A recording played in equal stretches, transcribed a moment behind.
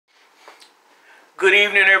Good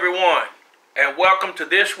evening, everyone, and welcome to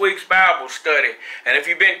this week's Bible study. And if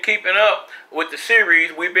you've been keeping up with the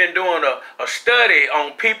series, we've been doing a study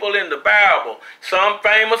on people in the Bible, some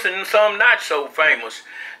famous and some not so famous.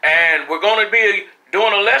 And we're going to be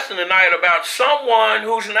doing a lesson tonight about someone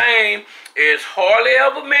whose name is hardly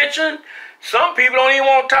ever mentioned. Some people don't even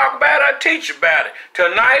want to talk about it or teach about it.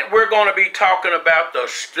 Tonight, we're going to be talking about the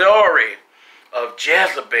story of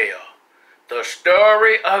Jezebel. The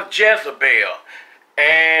story of Jezebel.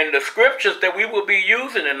 And the scriptures that we will be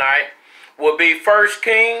using tonight will be 1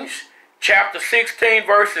 Kings chapter 16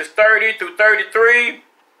 verses 30 through 33.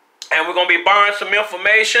 And we're going to be borrowing some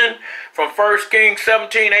information from 1 Kings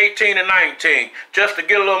 17, 18, and 19. Just to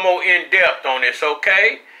get a little more in-depth on this,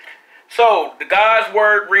 okay? So, God's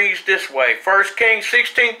word reads this way. 1 Kings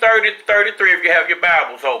 16, 30 to 33 if you have your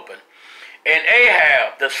Bibles open. And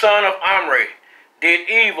Ahab, the son of Omri, did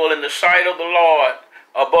evil in the sight of the Lord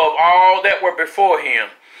above all that were before him.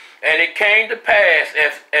 And it came to pass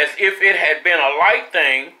as if it had been a light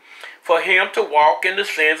thing for him to walk in the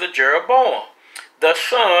sins of Jeroboam, the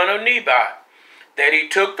son of Nebat, that he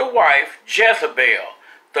took to wife Jezebel,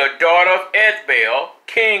 the daughter of Jezebel,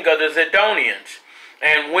 king of the Zidonians,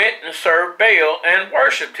 and went and served Baal and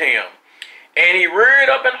worshipped him. And he reared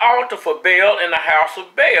up an altar for Baal in the house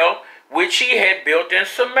of Baal, which he had built in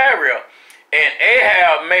Samaria. And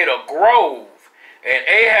Ahab made a grove. And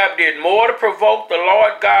Ahab did more to provoke the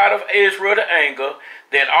Lord God of Israel to anger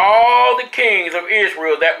than all the kings of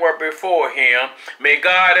Israel that were before him. May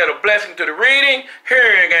God add a blessing to the reading,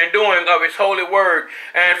 hearing, and doing of his holy word.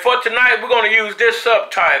 And for tonight, we're going to use this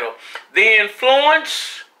subtitle, The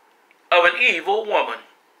Influence of an Evil Woman.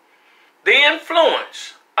 The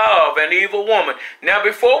Influence of an Evil Woman. Now,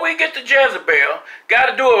 before we get to Jezebel,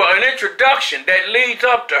 got to do an introduction that leads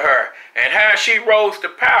up to her and how she rose to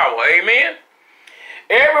power. Amen?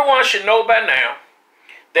 Everyone should know by now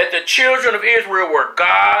that the children of Israel were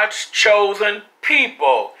God's chosen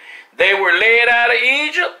people. They were led out of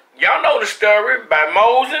Egypt. Y'all know the story by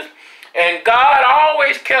Moses. And God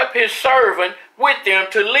always kept his servant with them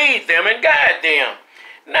to lead them and guide them.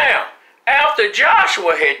 Now, after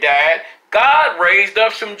Joshua had died, God raised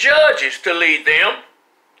up some judges to lead them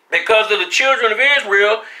because of the children of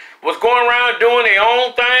Israel was going around doing their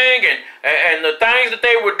own thing and the things that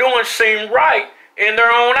they were doing seemed right in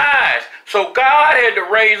their own eyes. So God had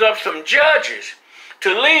to raise up some judges to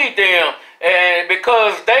lead them, and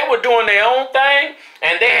because they were doing their own thing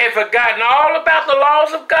and they had forgotten all about the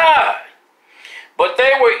laws of God. But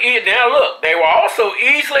they were also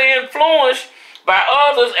easily influenced by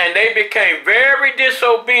others, and they became very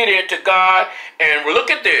disobedient to God. And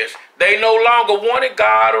look at this, they no longer wanted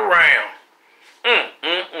God around.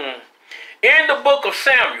 In the book of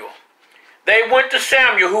Samuel, they went to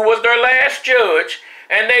Samuel, who was their last judge,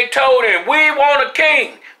 and they told him, we want a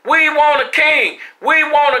king, we want a king, we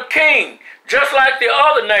want a king, just like the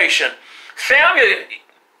other nation.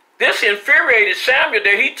 This infuriated Samuel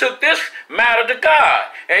that he took this matter to God,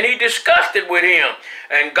 and he discussed it with him.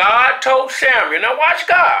 And God told Samuel, now watch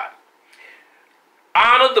God,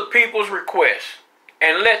 honor the people's request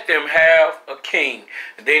and let them have a king.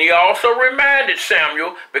 And then he also reminded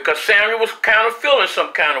Samuel, because Samuel was kind of feeling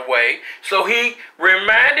some kind of way, so he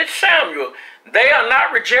reminded Samuel, they are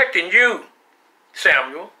not rejecting you,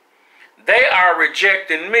 Samuel. They are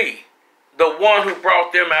rejecting me, the one who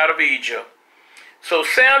brought them out of Egypt. So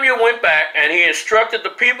Samuel went back and he instructed the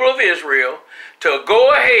people of Israel to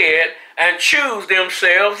go ahead and choose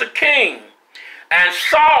themselves a king. And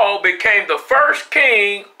Saul became the first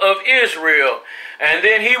king of Israel. And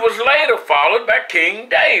then he was later followed by King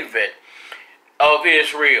David of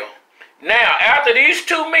Israel. Now, after these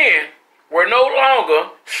two men were no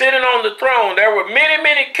longer sitting on the throne, there were many,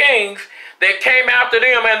 many kings that came after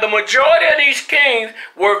them. And the majority of these kings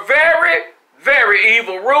were very, very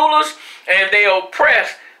evil rulers, and they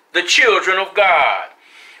oppressed the children of God.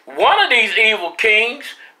 One of these evil kings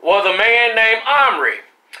was a man named Omri,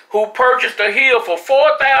 who purchased a hill for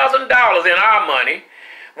 $4,000 in our money,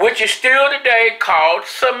 which is still today called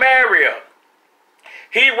Samaria.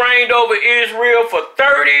 He reigned over Israel for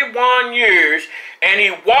 31 years, and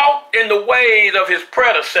he walked in the ways of his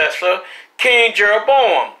predecessor, King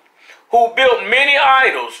Jeroboam, who built many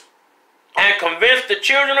idols and convinced the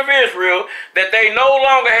children of Israel that they no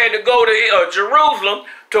longer had to go to Jerusalem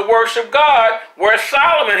to worship God, where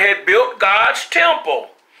Solomon had built God's temple.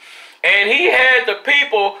 And he had the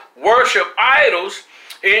people worship idols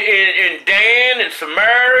in Dan and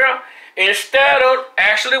Samaria instead of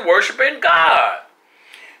actually worshiping God.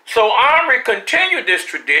 So Omri continued this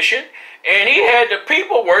tradition, and he had the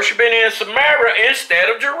people worshiping in Samaria instead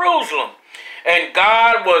of Jerusalem. And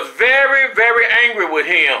God was very, very angry with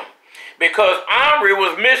him because Omri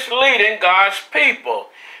was misleading God's people.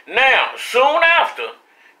 Now, soon after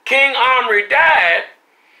King Omri died,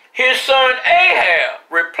 his son Ahab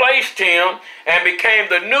replaced him and became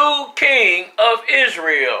the new king of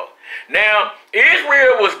Israel. Now,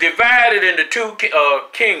 Israel was divided into two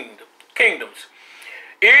kingdoms.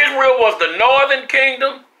 Israel was the northern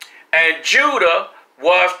kingdom, and Judah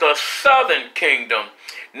was the southern kingdom.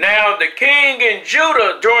 Now, the king in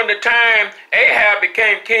Judah, during the time Ahab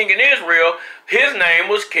became king in Israel, his name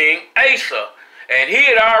was King Asa. And he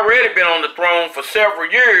had already been on the throne for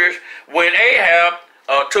several years when Ahab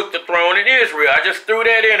took the throne in Israel. I just threw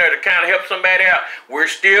that in there to kind of help somebody out. We're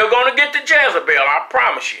still going to get to Jezebel, I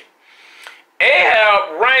promise you.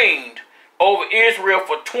 Ahab reigned over Israel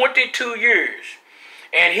for 22 years,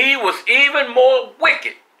 and he was even more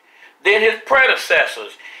wicked than his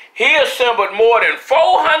predecessors. He assembled more than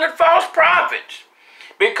 400 false prophets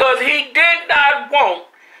because he did not want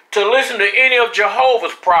to listen to any of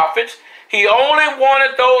Jehovah's prophets. He only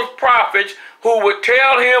wanted those prophets who would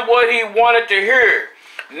tell him what he wanted to hear.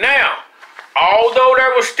 Now, although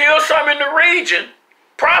there was still some in the region,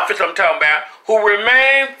 prophets I'm talking about, who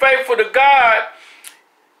remained faithful to God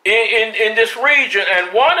in this region,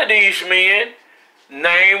 and one of these men,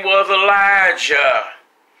 name was Elijah.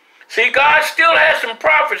 See, God still had some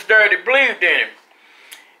prophets there that believed in him.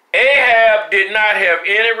 Ahab did not have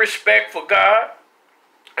any respect for God.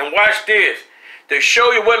 And watch this. To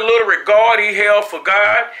show you what little regard he held for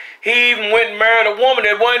God, he even went and married a woman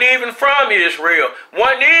that wasn't even from Israel,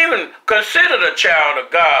 wasn't even considered a child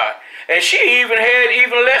of God. And she even had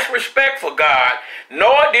even less respect for God,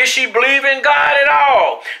 nor did she believe in God at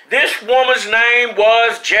all. This woman's name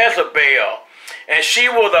was Jezebel. And she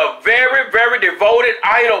was a very, very devoted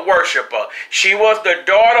idol worshiper. She was the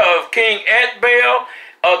daughter of King Jezebel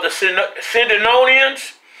of the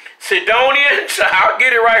Sidonians. I'll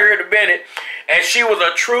get it right here in a minute. And she was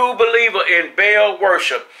a true believer in Baal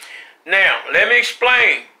worship. Now, let me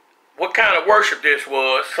explain what kind of worship this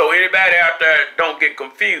was so anybody out there don't get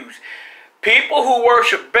confused. People who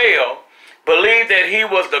worship Baal believed that he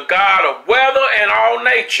was the god of weather and all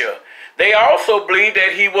nature. They also believed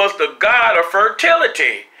that he was the god of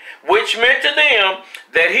fertility, which meant to them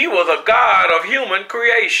that he was a god of human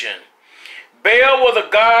creation. Baal was a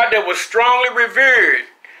god that was strongly revered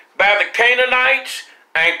by the Canaanites,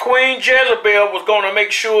 and Queen Jezebel was going to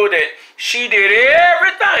make sure that she did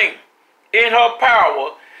everything in her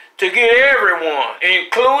power to get everyone,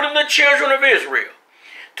 including the children of Israel,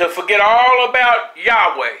 to forget all about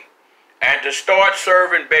Yahweh and to start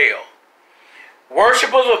serving Baal.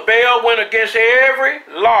 Worshippers of Baal went against every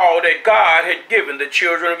law that God had given the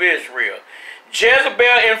children of Israel.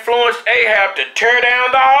 Jezebel influenced Ahab to tear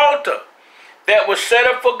down the altar that was set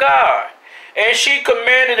up for God, and she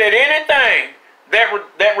commanded that anything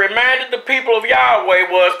that reminded the people of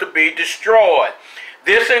Yahweh was to be destroyed.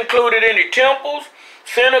 This included any temples,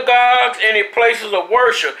 synagogues, any places of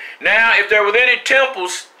worship. Now, if there was any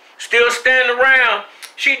temples still standing around,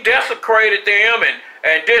 she desecrated them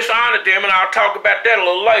and dishonored them, and I'll talk about that a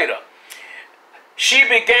little later. She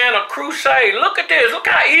began a crusade. Look at this. Look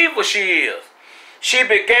how evil she is. She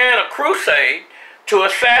began a crusade to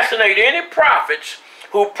assassinate any prophets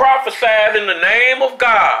who prophesied in the name of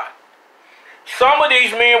God. Some of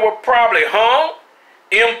these men were probably hung,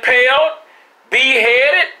 impaled,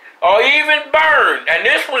 beheaded, or even burned. And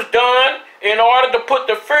this was done in order to put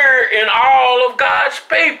the fear in all of God's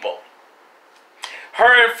people.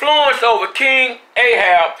 Her influence over King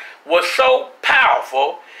Ahab was so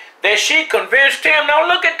powerful that she convinced him, now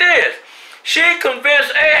look at this, she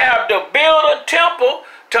convinced Ahab to build a temple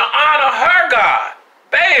to honor her God,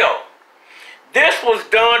 Baal. This was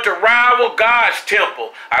done to rival God's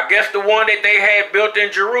temple, I guess the one that they had built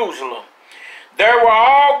in Jerusalem. There were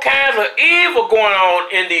all kinds of evil going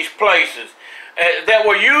on in these places that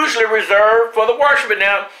were usually reserved for the worshiper.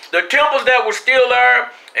 Now, the temples that were still there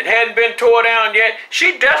and hadn't been torn down yet,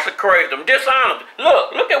 she desecrated them, dishonored them.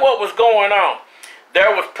 Look at what was going on.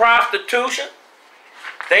 There was prostitution.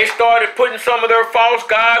 They started putting some of their false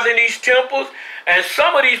gods in these temples, and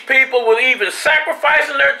some of these people were even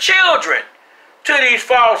sacrificing their children to these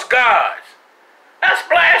false gods. That's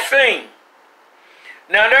blasphemy.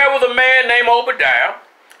 Now, there was a man named Obadiah.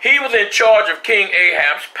 He was in charge of King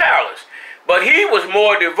Ahab's palace, but he was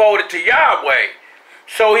more devoted to Yahweh.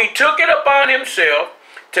 So he took it upon himself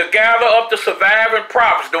to gather up the surviving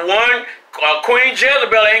prophets, the one Queen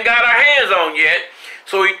Jezebel ain't got her hands on yet.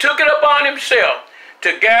 So he took it upon himself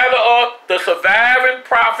to gather up the surviving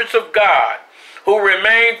prophets of God, who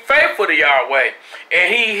remained faithful to Yahweh.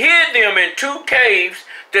 And he hid them in 2 caves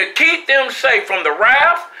to keep them safe from the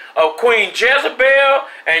wrath of Queen Jezebel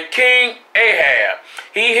and King Ahab.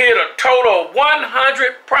 He hid a total of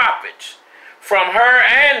 100 prophets from her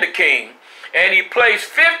and the king, and he placed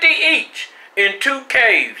 50 each in 2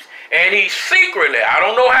 caves. And he secretly, I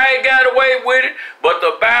don't know how he got away with it, but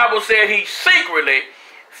the Bible said he secretly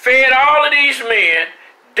fed all of these men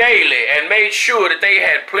daily and made sure that they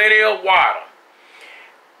had plenty of water.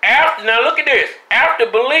 Now look at this. After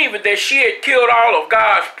believing that she had killed all of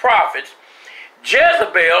God's prophets,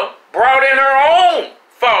 Jezebel brought in her own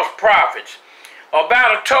false prophets,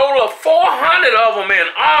 about a total of 400 of them in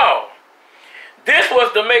all. This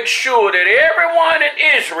was to make sure that everyone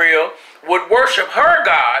in Israel would worship her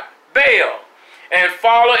God, Baal, and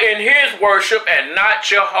follow in his worship and not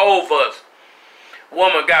Jehovah's.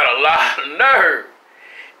 Woman got a lot of nerve.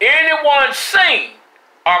 Anyone seen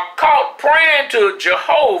or caught praying to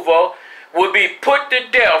Jehovah would be put to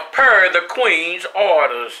death per the queen's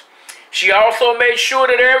orders. She also made sure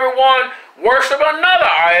that everyone worshiped another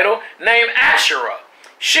idol named Asherah.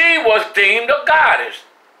 She was deemed a goddess,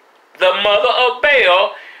 the mother of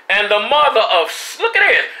Baal, and the mother of, look at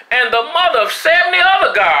this, and the mother of 70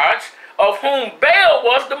 other gods, of whom Baal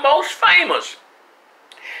was the most famous.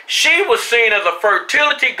 She was seen as a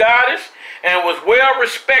fertility goddess and was well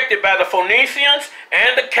respected by the Phoenicians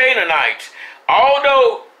and the Canaanites.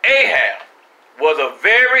 Although Ahab was a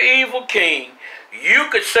very evil king, you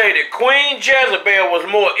could say that Queen Jezebel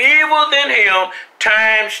was more evil than him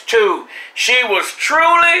times 2. She was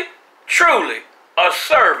truly, truly a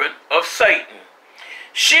servant of Satan.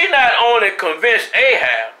 She not only convinced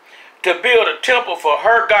Ahab to build a temple for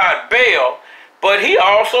her god Baal, but he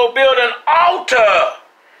also built an altar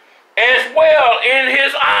as well in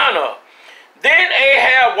his honor. Then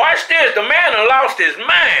Ahab, watch this, the man had lost his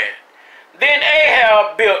mind. Then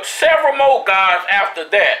Ahab built several more gods after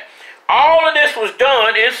that. All of this was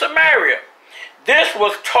done in Samaria. This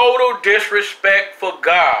was total disrespect for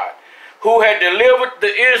God, who had delivered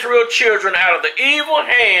the Israel children out of the evil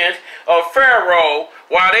hands of Pharaoh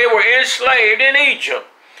while they were enslaved in Egypt.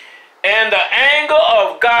 And the anger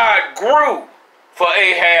of God grew for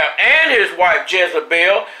Ahab and his wife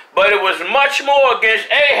Jezebel, but it was much more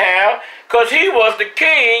against Ahab because he was the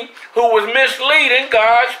king who was misleading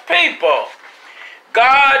God's people.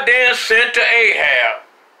 God then sent to Ahab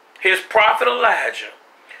his prophet Elijah,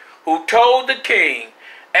 who told the king,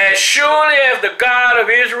 "As surely as the God of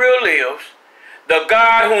Israel lives, the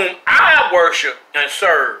God whom I worship and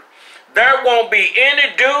serve, there won't be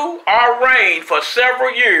any dew or rain for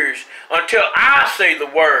several years until I say the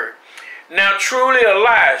word." Now truly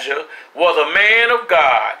Elijah was a man of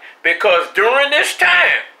God, because during this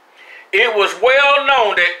time it was well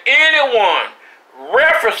known that anyone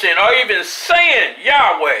referencing or even saying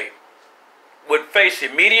Yahweh would face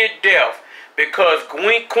immediate death, because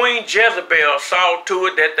Queen Jezebel saw to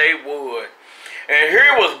it that they would. And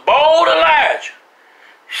here was bold Elijah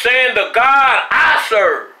saying, "The God I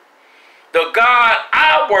serve, the God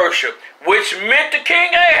I worship," which meant to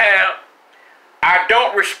King Ahab, "I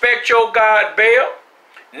don't respect your God Baal,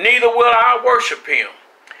 neither will I worship him.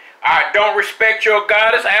 I don't respect your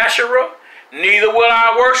goddess Asherah, neither will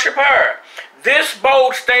I worship her." This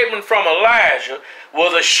bold statement from Elijah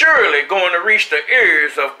was assuredly going to reach the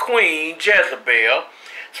ears of Queen Jezebel.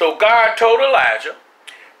 So God told Elijah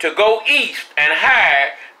to go east and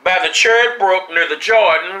hide by the Cherith Brook near the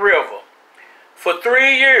Jordan River. For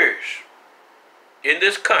 3 years in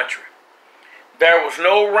this country, there was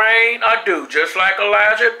no rain or dew, just like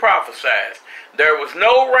Elijah had prophesied. There was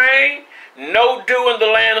no rain, no dew in the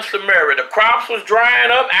land of Samaria. The crops was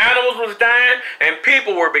drying up, animals was dying, and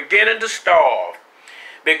people were beginning to starve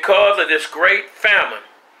because of this great famine.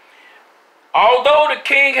 Although the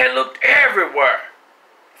king had looked everywhere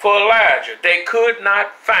for Elijah, they could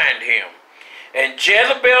not find him. And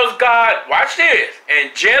Jezebel's God, watch this,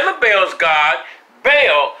 and Jezebel's God,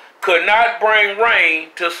 Baal, could not bring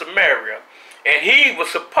rain to Samaria. And he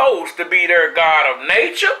was supposed to be their God of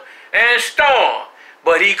nature and storm,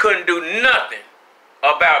 but he couldn't do nothing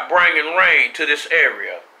about bringing rain to this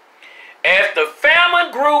area. As the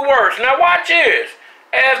famine grew worse, now watch this,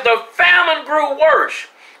 as the famine grew worse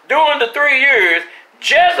during the 3 years,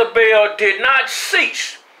 Jezebel did not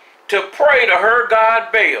cease to pray to her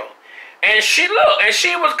God Baal. And she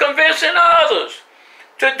was convincing others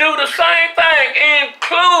to do the same thing,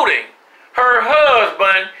 including her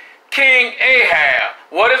husband, King Ahab.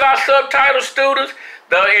 What is our subtitle, students?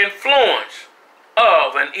 The influence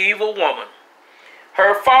of an evil woman.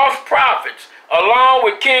 Her false prophets, along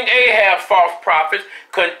with King Ahab's false prophets,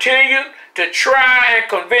 continued to try and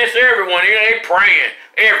convince everyone. You know, they praying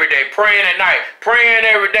every day, praying at night, praying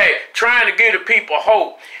every day, trying to give the people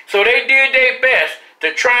hope. So they did their best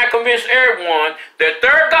to try and convince everyone that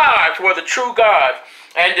their gods were the true gods.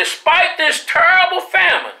 And despite this terrible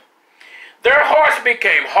famine, their hearts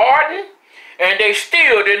became hardened, and they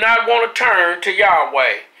still did not want to turn to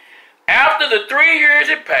Yahweh. After the 3 years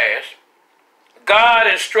had passed, God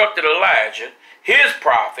instructed Elijah, his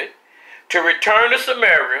prophet, to return to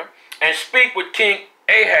Samaria and speak with King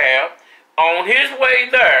Ahab. On his way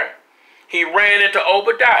there, he ran into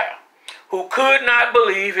Obadiah, who could not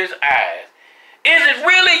believe his eyes. "Is it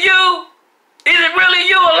really you? Is it really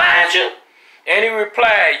you, Elijah?" And he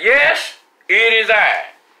replied, "Yes, it is I.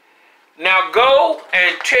 Now go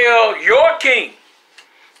and tell your king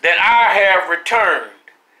that I have returned."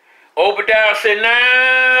 Obadiah said,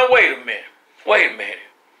 "Now, wait a minute,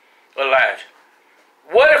 Elijah.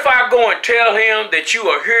 What if I go and tell him that you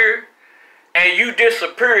are here and you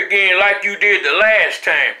disappear again like you did the last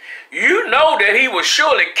time? You know that he will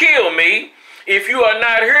surely kill me if you are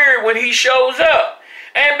not here when he shows up.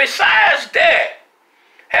 And besides that,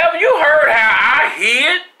 have you heard how I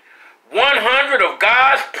hid 100 of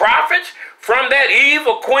God's prophets from that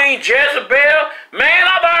evil Queen Jezebel? Man,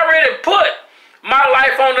 I've already put my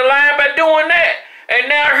life on the line by doing that. And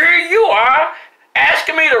now here you are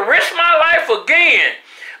asking me to risk my life again.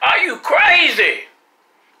 Are you crazy?"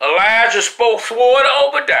 Elijah swore to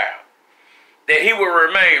Obadiah that he would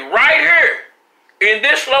remain right here in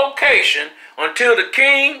this location until the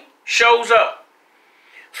king shows up.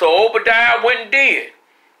 So Obadiah went and did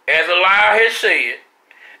as Elijah had said.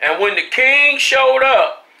 And when the king showed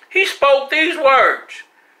up, he spoke these words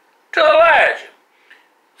to Elijah.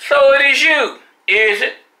 "So it is you, is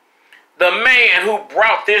it? The man who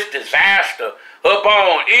brought this disaster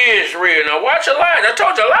upon Israel." Now watch Elijah. I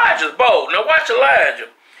told you Elijah's bold. Now watch Elijah.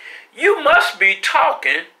 "You must be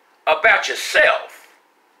talking about yourself.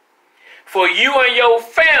 For you and your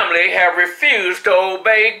family have refused to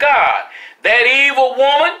obey God. That evil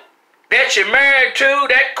woman that you're married to,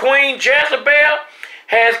 that Queen Jezebel,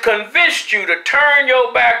 has convinced you to turn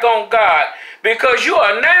your back on God because you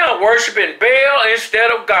are now worshiping Baal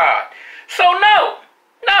instead of God. So no,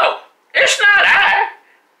 it's not I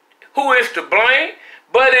who is to blame,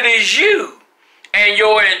 but it is you and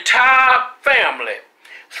your entire family.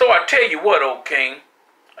 So I tell you what, O king,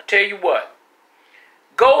 I tell you what.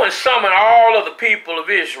 Go and summon all of the people of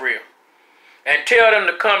Israel and tell them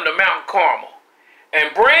to come to Mount Carmel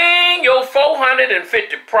and bring your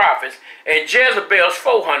 450 prophets and Jezebel's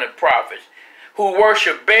 400 prophets who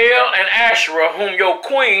worship Baal and Asherah, whom your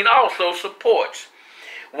queen also supports."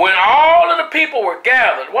 When all of the people were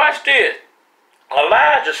gathered, watch this,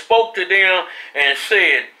 Elijah spoke to them and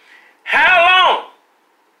said, "How long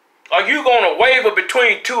are you going to waver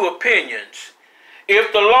between two opinions?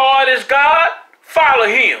 If the Lord is God, follow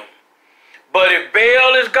him. But if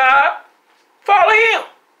Baal is God, follow him.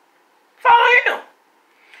 Follow him."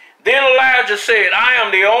 Then Elijah said, "I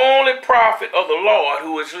am the only prophet of the Lord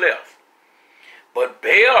who is left. But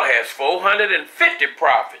Baal has 450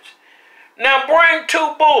 prophets. Now bring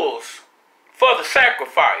 2 bulls for the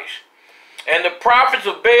sacrifice. And the prophets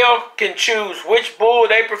of Baal can choose which bull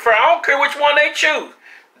they prefer." I don't care which one they choose.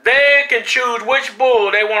 They can choose which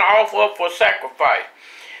bull they want to offer up for sacrifice.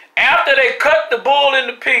 "After they cut the bull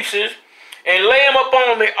into pieces and lay him up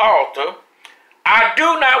on the altar, I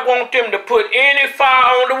do not want them to put any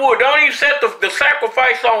fire on the wood." Don't even set the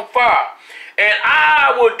sacrifice on fire. "And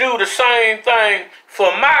I will do the same thing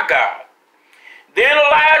for my God." Then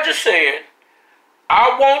Elijah said, "I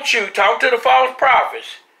want you, talk to the false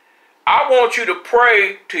prophets, I want you to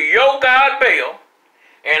pray to your God Baal,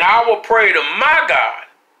 and I will pray to my God,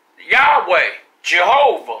 Yahweh,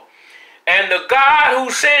 Jehovah, and the God who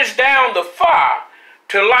sends down the fire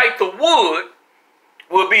to light the wood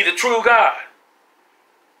will be the true God."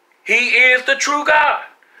 He is the true God.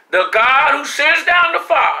 The God who sends down the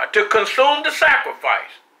fire to consume the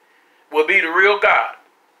sacrifice will be the real God.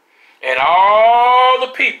 And all the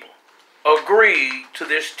people agreed to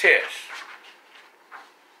this test.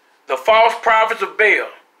 The false prophets of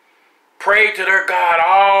Baal prayed to their God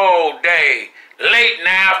all day, late in the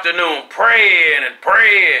afternoon, praying and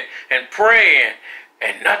praying and praying,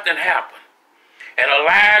 and nothing happened. And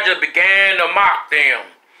Elijah began to mock them.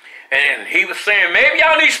 And he was saying, "Maybe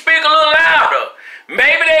y'all need to speak a little louder.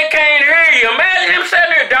 Maybe they can't hear you." Imagine him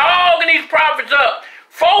sitting there dogging these prophets up,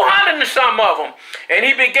 400 and some of them. And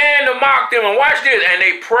he began to mock them. And watch this. And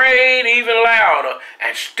they prayed even louder,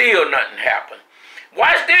 and still nothing happened.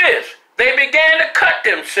 Watch this. They began to cut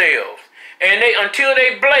themselves, and until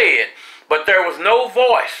they bled. But there was no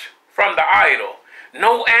voice from the idol,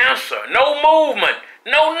 No answer, no movement,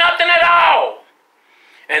 no nothing at all.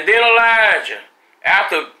 And then Elijah,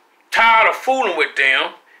 after tired of fooling with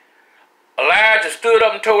them, Elijah stood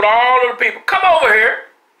up and told all of the people, come over here.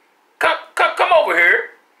 Come over here.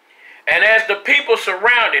 And as the people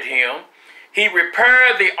surrounded him, he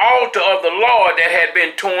repaired the altar of the Lord that had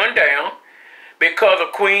been torn down because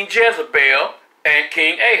of Queen Jezebel and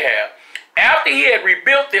King Ahab. After he had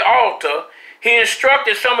rebuilt the altar, he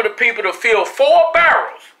instructed some of the people to fill 4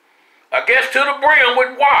 barrels, I guess to the brim,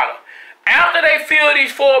 with water. After they fill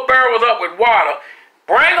these 4 barrels up with water,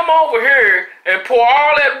 bring them over here and pour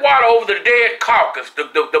all that water over the dead carcass,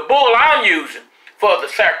 the bull I'm using for the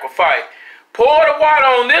sacrifice. Pour the water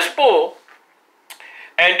on this bull.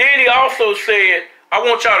 And then he also said, I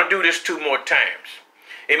want y'all to do this 2 more times.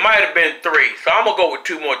 It might have been 3, so I'm going to go with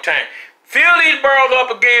 2 more times. Fill these barrels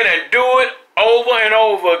up again and do it over and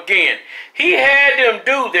over again. He had them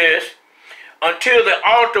do this until the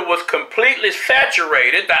altar was completely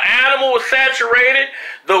saturated. The animal was saturated.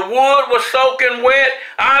 The wood was soaking wet.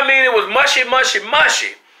 I mean, it was mushy, mushy,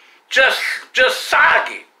 mushy. Just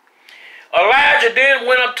soggy. Elijah then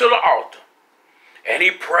went up to the altar. And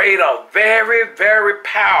he prayed a very, very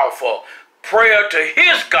powerful prayer to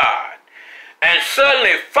his God. And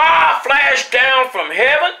suddenly fire flashed down from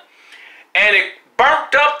heaven. And it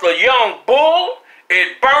burnt up the young bull.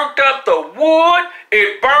 It burnt up the wood.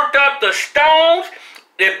 It burnt up the stones.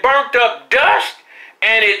 It burnt up dust.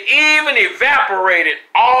 And it even evaporated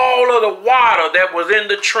all of the water that was in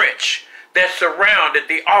the trench that surrounded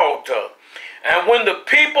the altar. And when the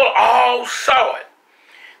people all saw it,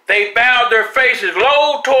 they bowed their faces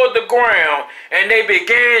low toward the ground and they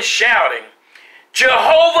began shouting,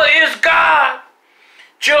 Jehovah is God!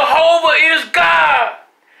 Jehovah is God!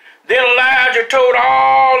 Then Elijah told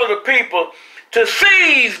all of the people to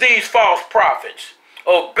seize these false prophets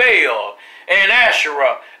of Baal and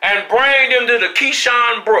Asherah and bring them to the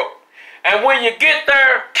Kishon Brook. And when you get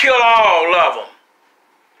there, kill all of them.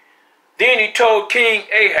 Then he told King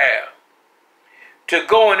Ahab to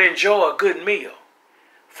go and enjoy a good meal.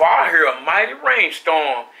 For I hear a mighty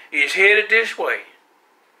rainstorm is headed this way.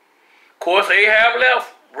 Of course, Ahab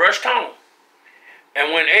left, rushed home.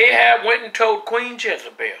 And when Ahab went and told Queen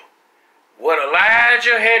Jezebel what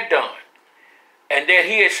Elijah had done, and that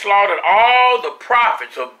he had slaughtered all the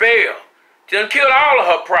prophets of Baal, then killed all of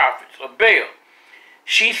her prophets of Baal,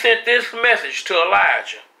 she sent this message to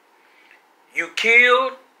Elijah. You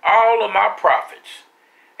killed all of my prophets,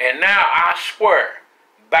 and now I swear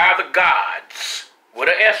by the gods, with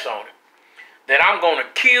an S on it, that I'm going to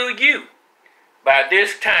kill you by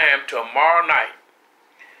this time tomorrow night.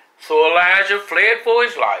 So Elijah fled for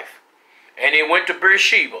his life, and he went to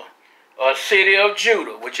Beersheba, a city of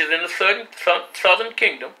Judah, which is in the southern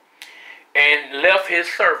kingdom, and left his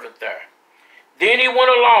servant there. Then he went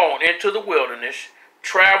alone into the wilderness,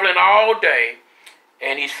 traveling all day,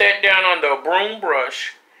 and he sat down under a broom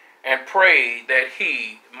bush and prayed that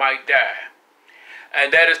he might die.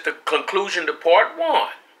 And that is the conclusion to part 1,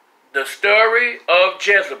 the story of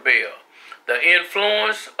Jezebel, the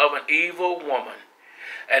influence of an evil woman.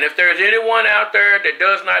 And if there's anyone out there that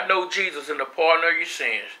does not know Jesus and the pardon of your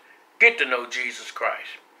sins, get to know Jesus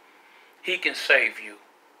Christ. He can save you.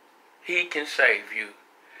 He can save you.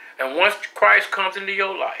 And once Christ comes into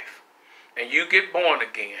your life and you get born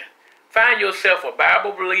again, find yourself a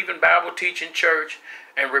Bible-believing, Bible-teaching church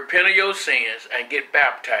and repent of your sins and get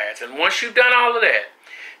baptized. And once you've done all of that,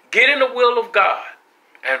 get in the will of God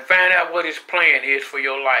and find out what his plan is for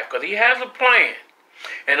your life, because he has a plan.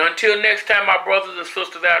 And until next time, my brothers and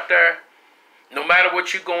sisters out there, no matter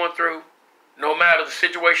what you're going through, no matter the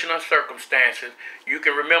situation or circumstances, you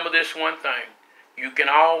can remember this one thing. You can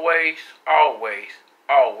always, always,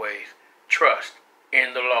 always trust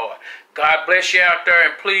in the Lord. God bless you out there,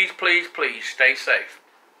 and please, please, please stay safe.